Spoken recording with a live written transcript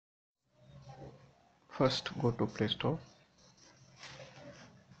First go to Play Store,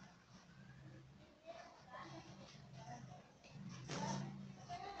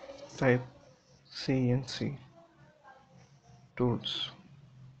 type CNC tools.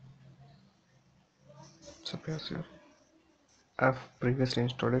 It appears here. I've previously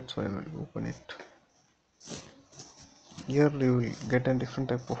installed it, so I will open it. Here you will get a different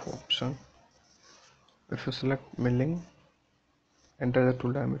type of option. If you select milling, enter the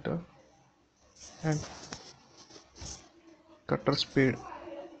tool diameter and cutter speed,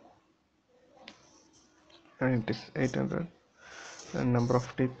 and it is 800, and number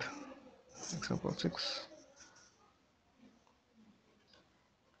of teeth, example 6.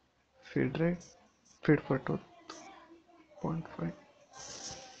 Feed rate, feed per tooth 0.5.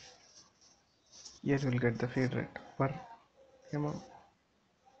 Here you will get the feed rate per mm.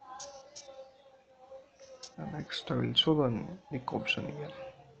 And next I will show the nick option here.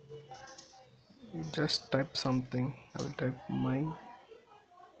 You just type something. I will type my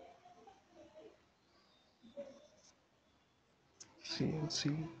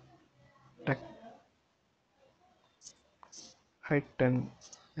CNC tech, height 10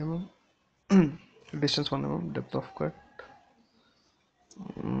 mm, distance 1 mm, depth of cut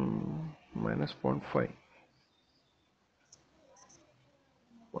minus 0.5.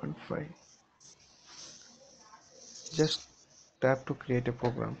 Just tap to create a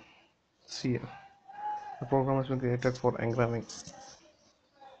program. See here, the program has been created for engraving.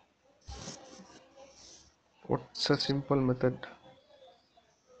 What's a simple method?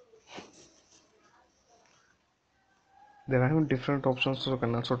 There are different options, so you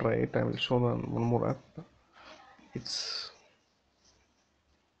can also try it. I will show them one more app. It's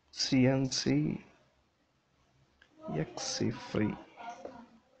CNC XC free.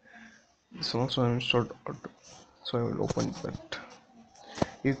 This one also I installed, so I will open that.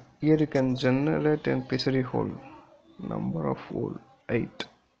 Here you can generate an PCD hole. Number of hole 8.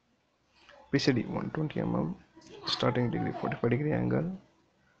 PCD 120 mm. Starting degree 45-degree angle.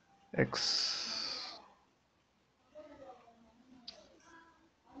 X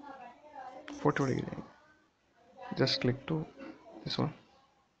 40-degree. Just click to this one.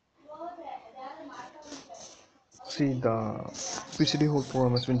 See, the PCD hole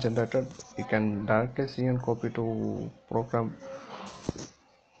program has been generated. You can directly see and copy to program.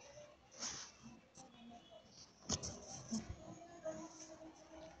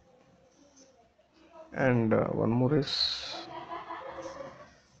 And one more is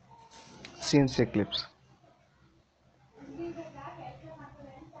CNC Eclipse.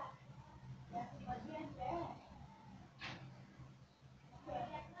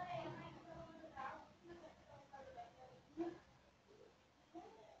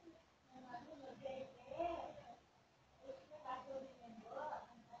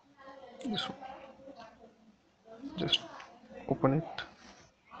 This one. Just open it.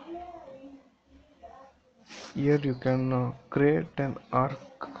 Here you can create an arc.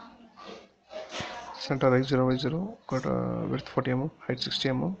 Center x0y0, got a width 40 mm, height 60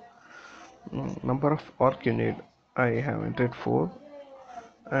 mm. Number of arc you need, I have entered 4,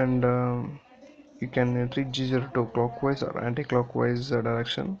 and you can enter G0 to clockwise or anti-clockwise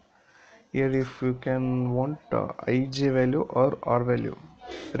direction. Here if you can want ij value or r value,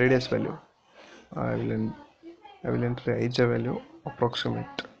 radius value, I will enter ij value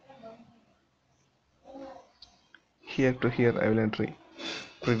approximate. Here to here I will enter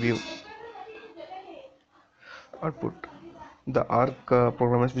preview. Output, the arc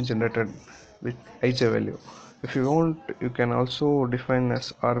program has been generated with ij value. If you want, you can also define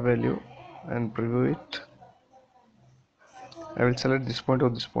as r value and preview it. I will select this point or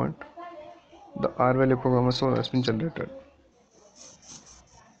this point. The r value program also has been generated.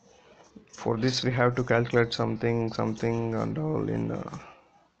 For this we have to calculate something and all in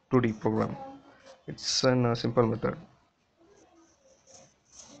 2D program. It's a simple method.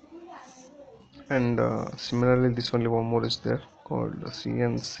 And similarly, this only one more is there called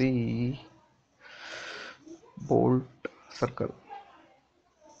CNC bolt circle.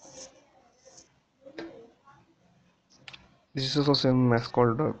 This is also same as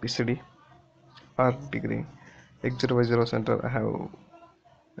called PCD arc degree. X0y0 center I have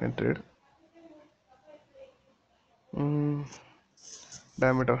entered.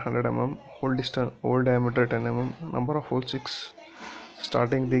 Diameter 100 mm, hole distance, hole diameter 10 mm, number of holes 6,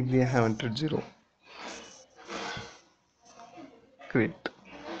 starting degree I have entered 0. Create.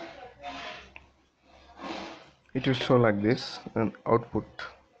 It will show like this, and output.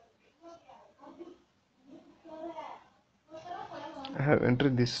 I have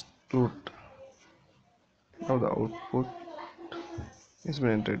entered this root. Now the output is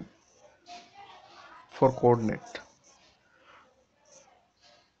been entered. for coordinate.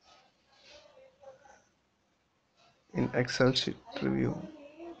 In Excel sheet review,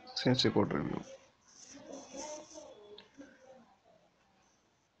 CNC code review.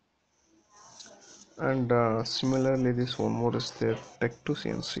 And similarly, this one more is there, tech to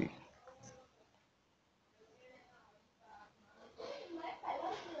CNC.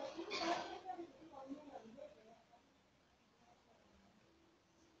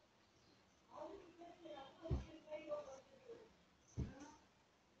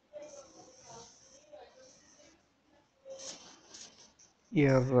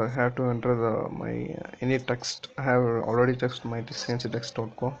 Here I have to enter my any text. I have already texted my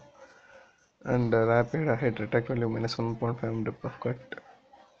cnctext.com and rapid ahead retect value minus 1.5 depth of cut.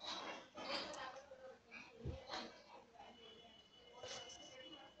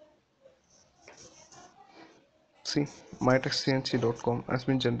 See, mytextcnc.com has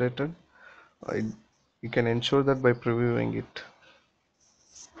been generated. You can ensure that by previewing it.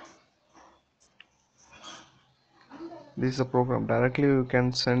 This is a program. Directly you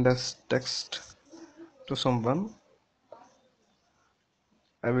can send as text to someone.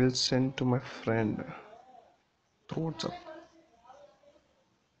 I will send to my friend through WhatsApp.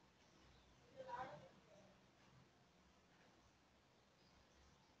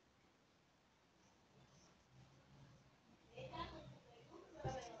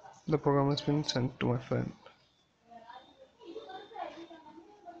 The program has been sent to my friend.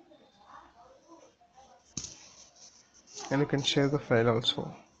 And you can share the file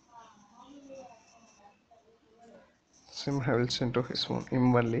also. Same I will send to his one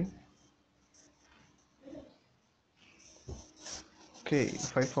only. Okay, the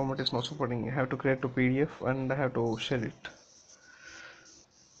file format is not supporting. I have to create a PDF and I have to share it.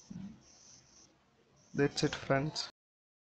 That's it, friends.